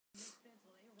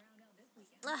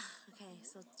Okay,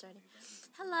 so it's starting.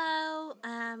 Hello,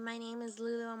 my name is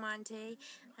Looloo Amante.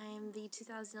 I am the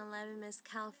 2011 Miss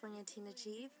California Teen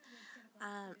Achieve.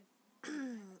 Um,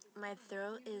 my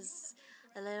throat is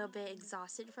a little bit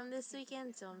exhausted from this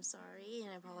weekend, so I'm sorry, and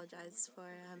I apologize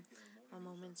for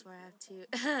moments where I have to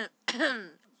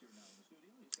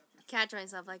catch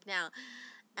myself like now.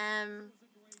 Um,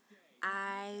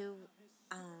 I'm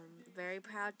very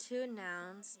proud to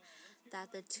announce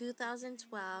that the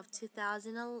 2012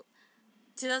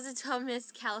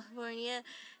 Miss California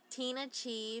Teen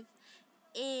Achieve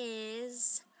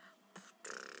is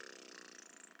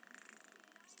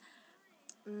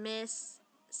Miss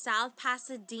South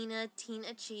Pasadena Teen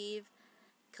Achieve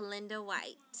Kalinda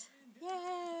White.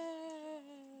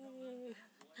 Yay!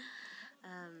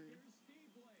 Um,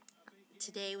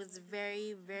 Today was a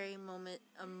very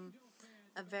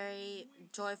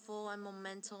joyful and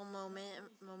momentous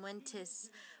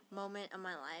moment of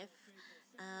my life.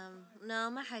 No,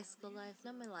 my high school life,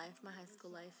 not my life, my high school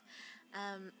life.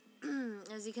 Um,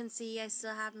 as you can see, I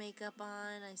still have makeup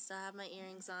on, I still have my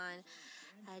earrings on.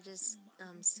 I just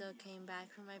still came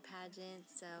back from my pageant,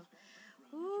 so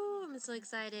I'm so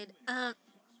excited.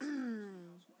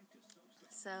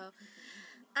 So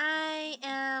I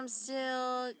am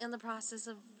still in the process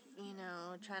of,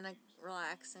 trying to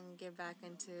relax and get back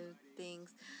into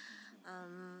things.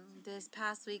 This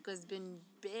past week has been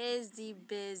busy,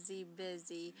 busy,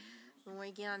 busy. Been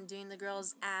working on doing the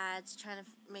girls' ads, trying to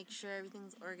make sure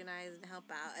everything's organized and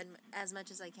help out as much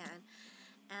as I can.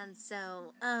 And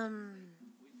so,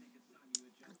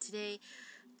 today,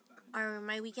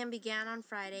 my weekend began on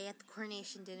Friday at the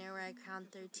coronation dinner where I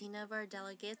crowned 13 of our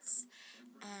delegates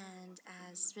and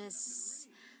as Miss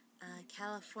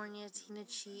California Teen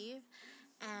Achieve,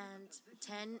 and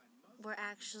 10 were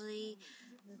actually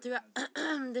throughout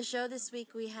the show this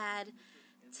week. We had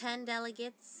 10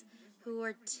 delegates who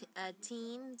were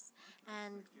teens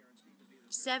and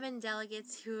 7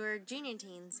 delegates who were junior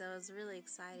teens, so it was really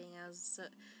exciting. I was so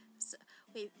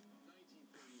wait,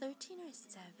 13 or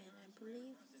 7, I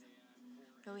believe.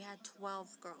 No, we had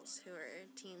 12 girls who were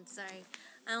teens. Sorry.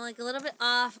 I'm like a little bit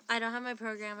off. I don't have my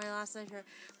program. I lost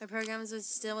my programs was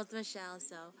still with Michelle,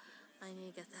 so I need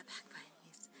to get that back by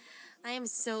anyways. I am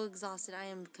so exhausted. I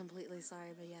am completely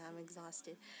sorry, but yeah, I'm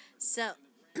exhausted. So,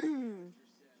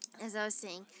 as I was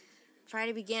saying,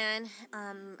 Friday began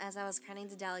as I was crowning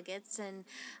the delegates, and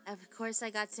of course, I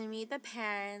got to meet the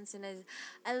parents. And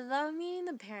I love meeting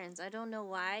the parents. I don't know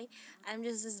why. I'm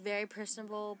just this very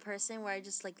personable person where I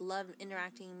just like love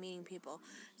interacting and meeting people.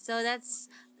 So that's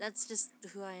just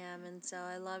who I am, and so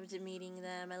I loved meeting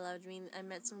them. I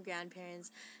met some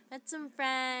grandparents, met some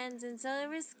friends, and so it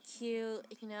was cute,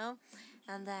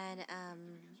 And then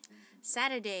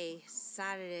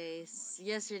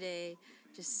yesterday,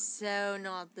 just so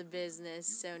not the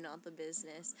business.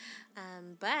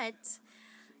 But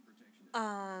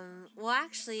well,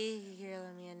 actually, here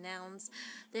let me announce.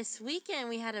 This weekend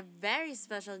we had a very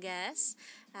special guest.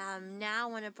 Now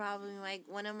one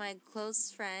of my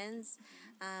close friends.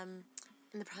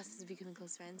 In the process of becoming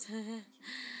close friends.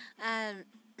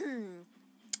 um,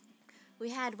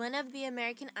 we had one of the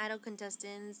American Idol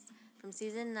contestants from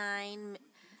season 9,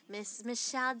 Miss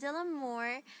Michelle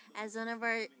Delamore, as one of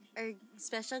our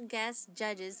special guest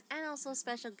judges, and also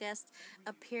special guest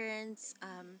appearance,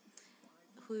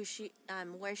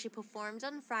 where she performed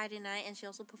on Friday night, and she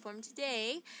also performed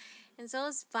today. And so it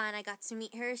was fun. I got to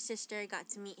meet her sister, got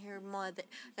to meet her mother,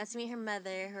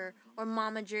 or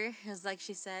momager, as like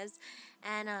she says,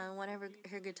 and one of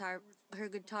her guitar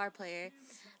player,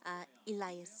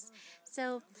 Elias.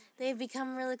 So they've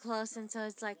become really close, and so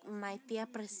it's like my tia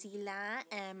Priscilla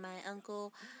and my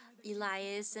uncle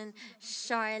Elias and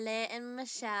Charlotte and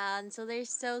Michelle, and so they're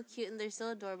so cute and they're so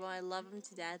adorable. I love them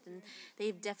to death, and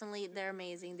they're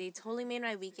amazing. They totally made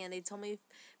my weekend. They totally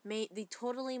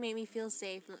made me feel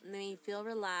safe, made me feel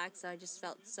relaxed. So I just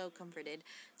felt so comforted.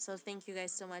 So thank you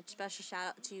guys so much. Special shout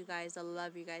out to you guys. I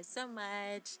love you guys so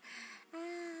much.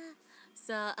 Ah.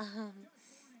 So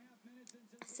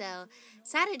so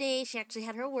Saturday, she actually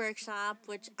had her workshop,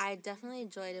 which I definitely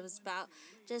enjoyed. It was about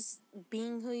just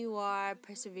being who you are,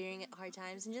 persevering at hard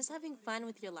times, and just having fun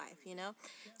with your life.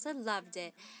 So I loved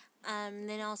it.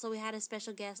 Then also we had a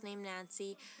special guest named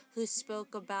Nancy who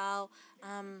spoke about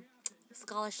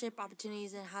scholarship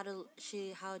opportunities and how to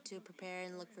prepare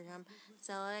and look for them.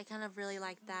 So I kind of really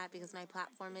like that because my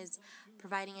platform is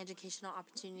providing educational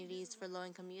opportunities for low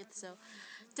income youth. So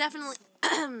definitely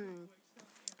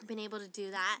been able to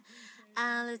do that.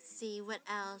 Let's see what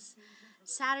else.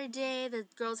 Saturday, the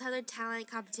girls had their talent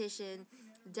competition.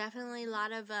 Definitely a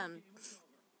lot of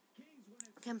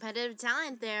competitive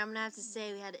talent there. I'm gonna have to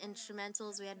say we had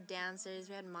instrumentals, we had dancers,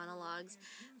 we had monologues,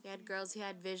 we had girls who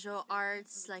had visual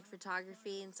arts like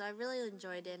photography, and so I really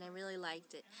enjoyed it and I really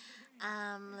liked it.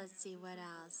 Let's see what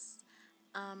else.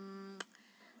 Um,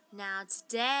 Now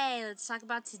today, let's talk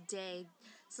about today.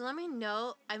 So let me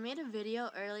know, I made a video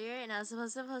earlier and I was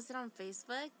supposed to post it on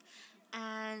Facebook,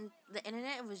 and the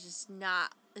internet was just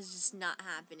not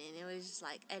happening. It was just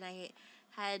like, and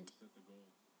had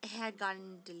it had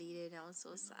gotten deleted and I was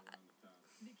so sad.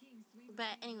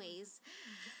 But anyways,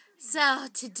 so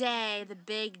today, the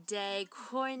big day,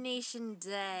 coronation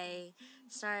day,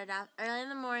 started off early in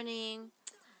the morning,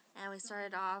 and we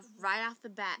started off right off the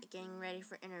bat getting ready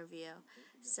for interview.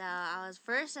 So I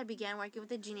began working with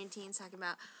the junior teens, talking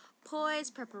about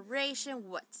poise, preparation,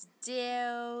 what to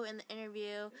do in the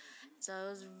interview. So it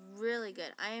was really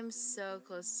good. I am so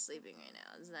close to sleeping right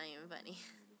now. It's not even funny.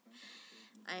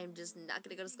 I am just not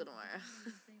gonna go to school tomorrow.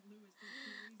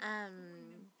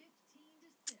 um,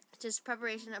 just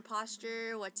preparation and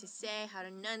posture, what to say, how to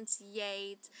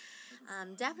enunciate.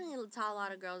 Definitely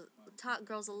taught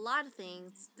girls a lot of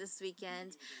things this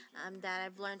weekend that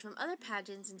I've learned from other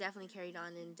pageants and definitely carried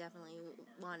on and definitely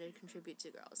wanted to contribute to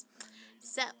girls.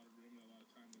 So,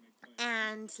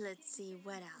 and let's see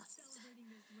what else.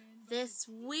 This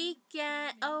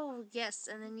weekend, oh yes,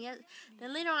 and then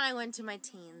later on I went to my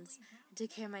teens. I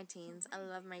took care of my teens. I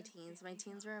love my teens. My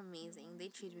teens were amazing. They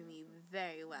treated me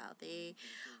very well. They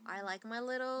are like my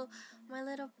little,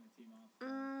 how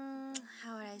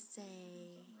would I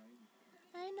say?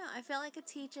 I don't know. I felt like a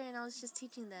teacher, and I was just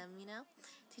teaching them,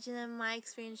 teaching them my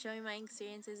experience, showing my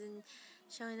experiences, and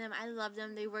showing them I love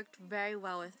them. They worked very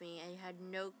well with me. I had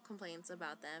no complaints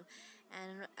about them,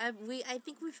 and I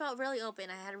think we felt really open.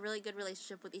 I had a really good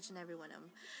relationship with each and every one of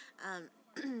them.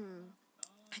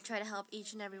 I try to help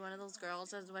each and every one of those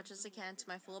girls as much as I can to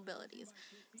my full abilities.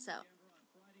 So,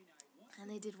 and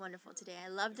they did wonderful today. I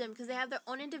loved them because they have their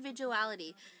own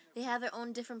individuality. They have their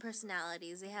own different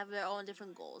personalities. They have their own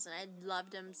different goals, and I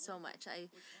loved them so much.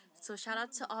 So shout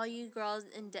out to all you girls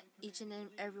and each and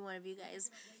every one of you guys.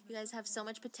 You guys have so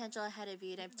much potential ahead of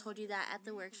you, and I've told you that at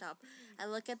the workshop. I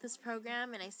look at this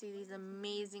program and I see these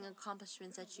amazing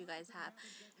accomplishments that you guys have.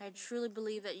 I truly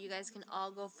believe that you guys can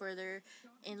all go further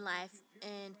in life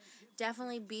and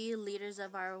definitely be leaders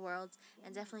of our world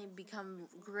and definitely become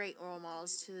great role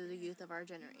models to the youth of our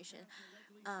generation.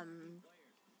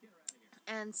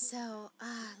 And so,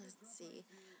 let's see.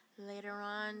 Later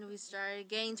on, we started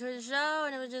getting to the show,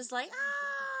 and it was just like,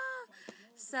 ah!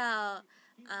 So,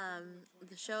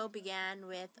 the show began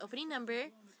with opening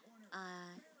number,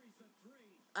 uh,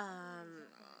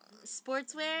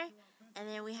 sportswear, and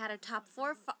then we had our top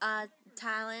four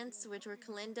talents, which were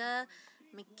Kalinda,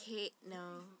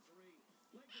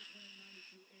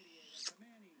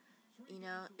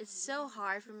 it's so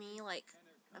hard for me. Like,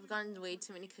 I've gotten way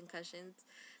too many concussions,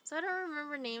 so I don't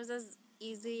remember names as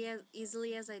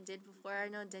easily as I did before. I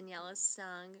know Daniela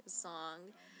sung a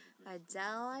song,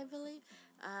 Adele, I believe.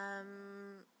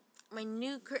 My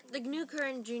new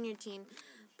current junior teen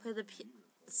played the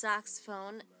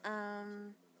saxophone.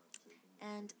 And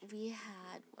we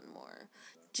had one more.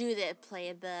 Judith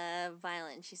played the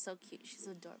violin. She's so cute. She's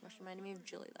adorable. She reminded me of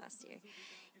Julie last year.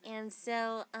 And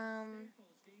so,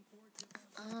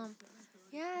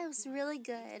 yeah, it was really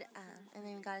good. And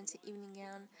then we got into evening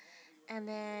gown, and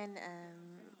then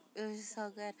it was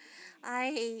so good.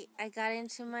 I got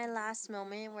into my last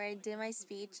moment where I did my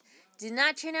speech. Did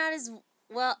not turn out as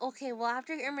well. Okay, well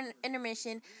after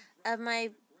intermission of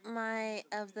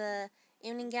of the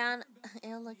evening gown,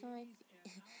 it'll look at my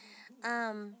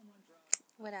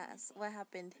what else? What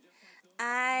happened?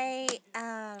 I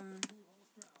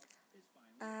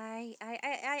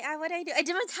what I do? I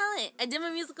did my talent. I did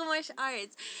my musical martial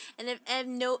arts, and if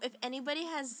anybody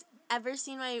has ever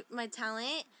seen my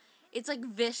talent, it's like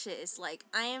vicious. Like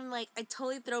I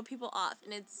totally throw people off,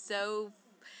 and it's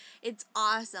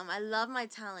awesome. I love my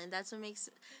talent. That's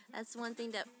one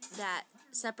thing that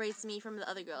separates me from the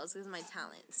other girls is my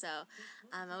talent. So,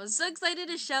 I was so excited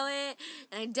to show it,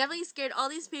 and I definitely scared all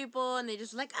these people, and they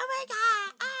just were like, oh my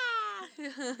god, ah!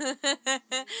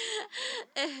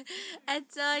 And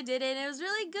so I did it, and it was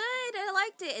really good. I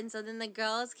liked it, and so then the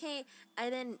girls came. I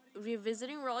then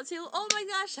revisiting royalty. Oh my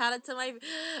gosh! Shout out to my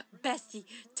bestie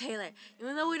Taylor.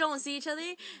 Even though we don't see each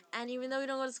other, and even though we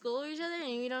don't go to school with each other,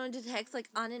 and we don't do text like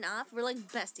on and off, we're like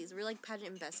besties. We're like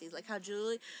pageant besties. Like how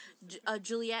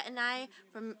Juliet and I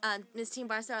from Miss Teen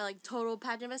Barca are like total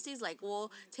pageant besties. Like,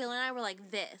 well, Taylor and I were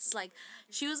like this. Like,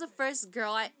 she was the first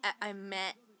girl I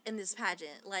met in this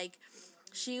pageant. Like,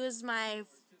 she was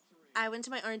I went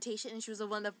to my orientation, and she was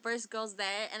one of the first girls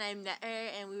there, and I met her,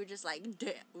 and we were just like,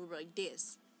 damn, we were like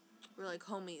this. We're like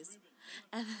homies.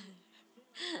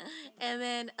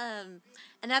 And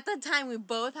and at that time we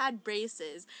both had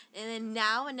braces, and then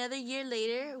now another year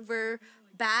later we're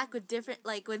back with different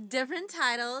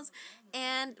titles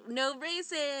and no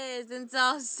braces, and so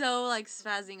I was so like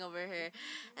spazzing over her,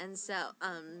 and so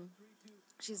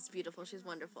she's beautiful, she's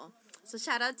wonderful. So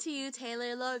shout out to you,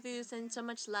 Taylor. Love you, send so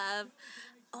much love.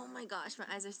 Oh my gosh, my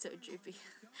eyes are so droopy.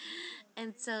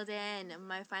 And so then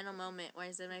my final moment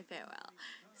was in my farewell.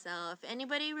 So if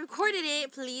anybody recorded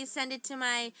it, please send it to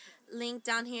my link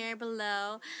down here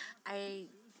below.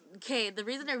 The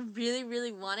reason I really,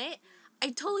 really want it,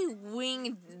 I totally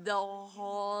winged the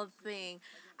whole thing.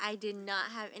 I did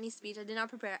not have any speech. I did not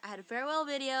prepare. I had a farewell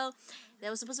video that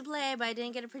was supposed to play, but I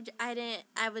didn't get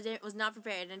was not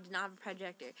prepared and did not have a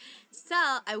projector.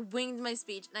 So I winged my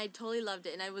speech, and I totally loved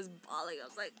it, and I was bawling. I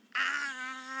was like, ah!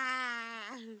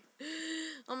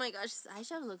 Oh my gosh, this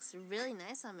eyeshadow looks really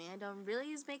nice on me. I don't really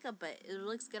use makeup, but it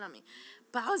looks good on me.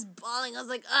 But I was bawling. I was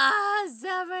like,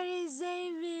 somebody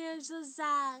save me. I'm so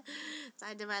sad. So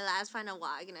I did my last final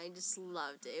walk, and I just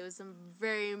loved it. It was a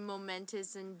very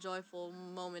momentous and joyful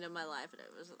moment of my life, and I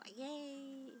was like,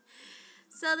 yay.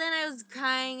 So then I was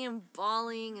crying and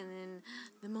bawling, and then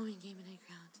the moment came and I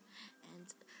crowned.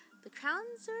 And the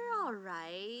crowns were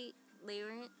alright. They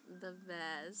weren't the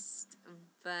best,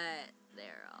 but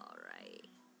they're alright,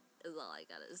 is all I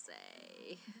gotta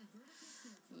say.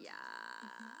 Yeah.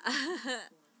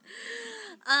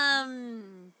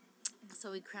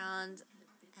 So we crowned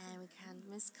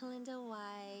Miss Kalinda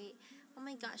White. Oh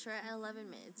my gosh, we're at 11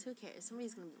 minutes. Who cares?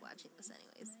 Somebody's gonna be watching this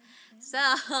anyways. So,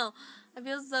 I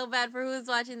feel so bad for who's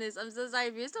watching this. I'm so sorry.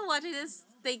 If you're still watching this,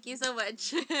 thank you so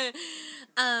much.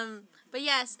 But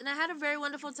yes, and I had a very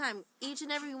wonderful time. Each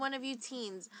and every one of you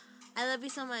teens, I love you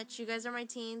so much. You guys are my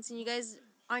teens, and you guys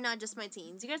are not just my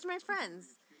teens. You guys are my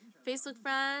friends. Facebook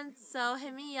friends, so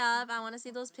hit me up. I want to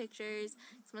see those pictures.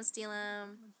 I'm going to steal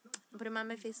them and put them on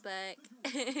my Facebook.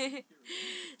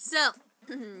 So,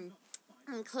 in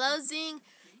closing,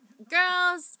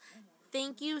 girls,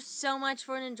 thank you so much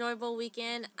for an enjoyable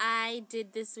weekend. I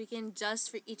did this weekend just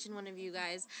for each and one of you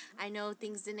guys. I know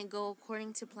things didn't go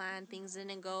according to plan. Things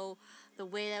didn't go the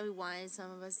way that we wanted.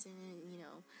 Some of us didn't,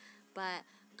 But,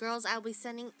 girls, I'll be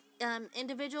sending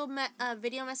individual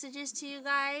video messages to you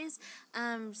guys,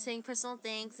 saying personal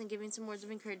thanks and giving some words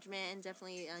of encouragement, and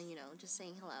definitely, just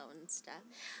saying hello and stuff.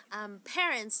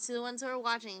 Parents, to the ones who are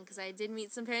watching, because I did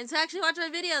meet some parents who actually watch my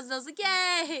videos, and I was like,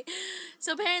 yay!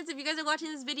 So parents, if you guys are watching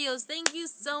these videos, thank you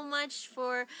so much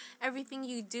for everything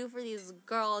you do for these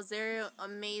girls. They're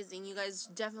amazing. You guys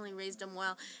definitely raised them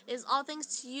well. It's all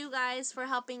thanks to you guys for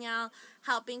helping out,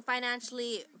 helping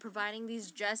financially, providing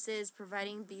these dresses,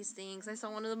 providing these things. I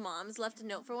saw one of the moms left a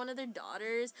note for one of their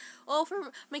daughters. Oh,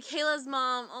 for Michaela's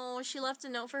mom. Oh, she left a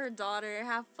note for her daughter.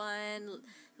 Have fun.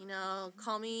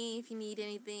 Call me if you need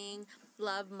anything.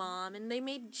 Love, Mom. And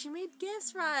she made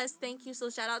gifts for us. Thank you. So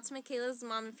shout out to Michaela's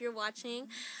mom if you're watching.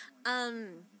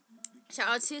 Shout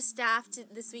out to staff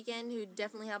this weekend who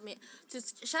definitely helped me.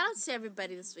 Just shout out to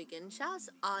everybody this weekend. Shout out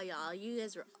to all y'all. You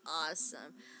guys were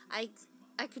awesome. I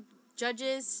could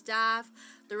judges, staff,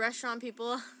 the restaurant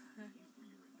people.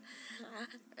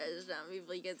 Restaurant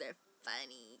people, you guys are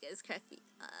funny. You guys crack me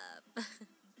up.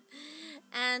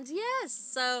 And yes,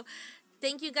 so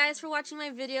thank you guys for watching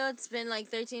my video. It's been like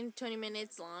 13-20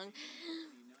 minutes long.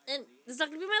 And it's not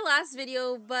going to be my last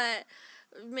video, but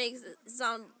it makes it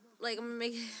sound like I'm going to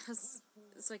make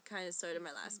it's like kind of sort of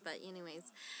my last, but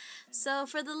anyways. So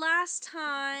for the last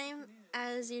time,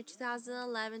 as your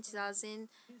 2011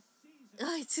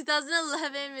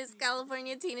 Miss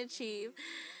California Teen Achieve.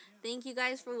 Thank you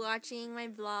guys for watching my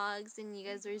vlogs, and you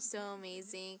guys were so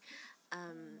amazing.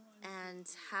 And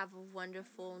have a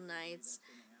wonderful night.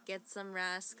 Get some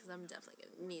rest, because I'm definitely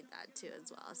going to need that too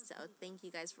as well. So thank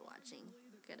you guys for watching.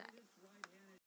 Good night.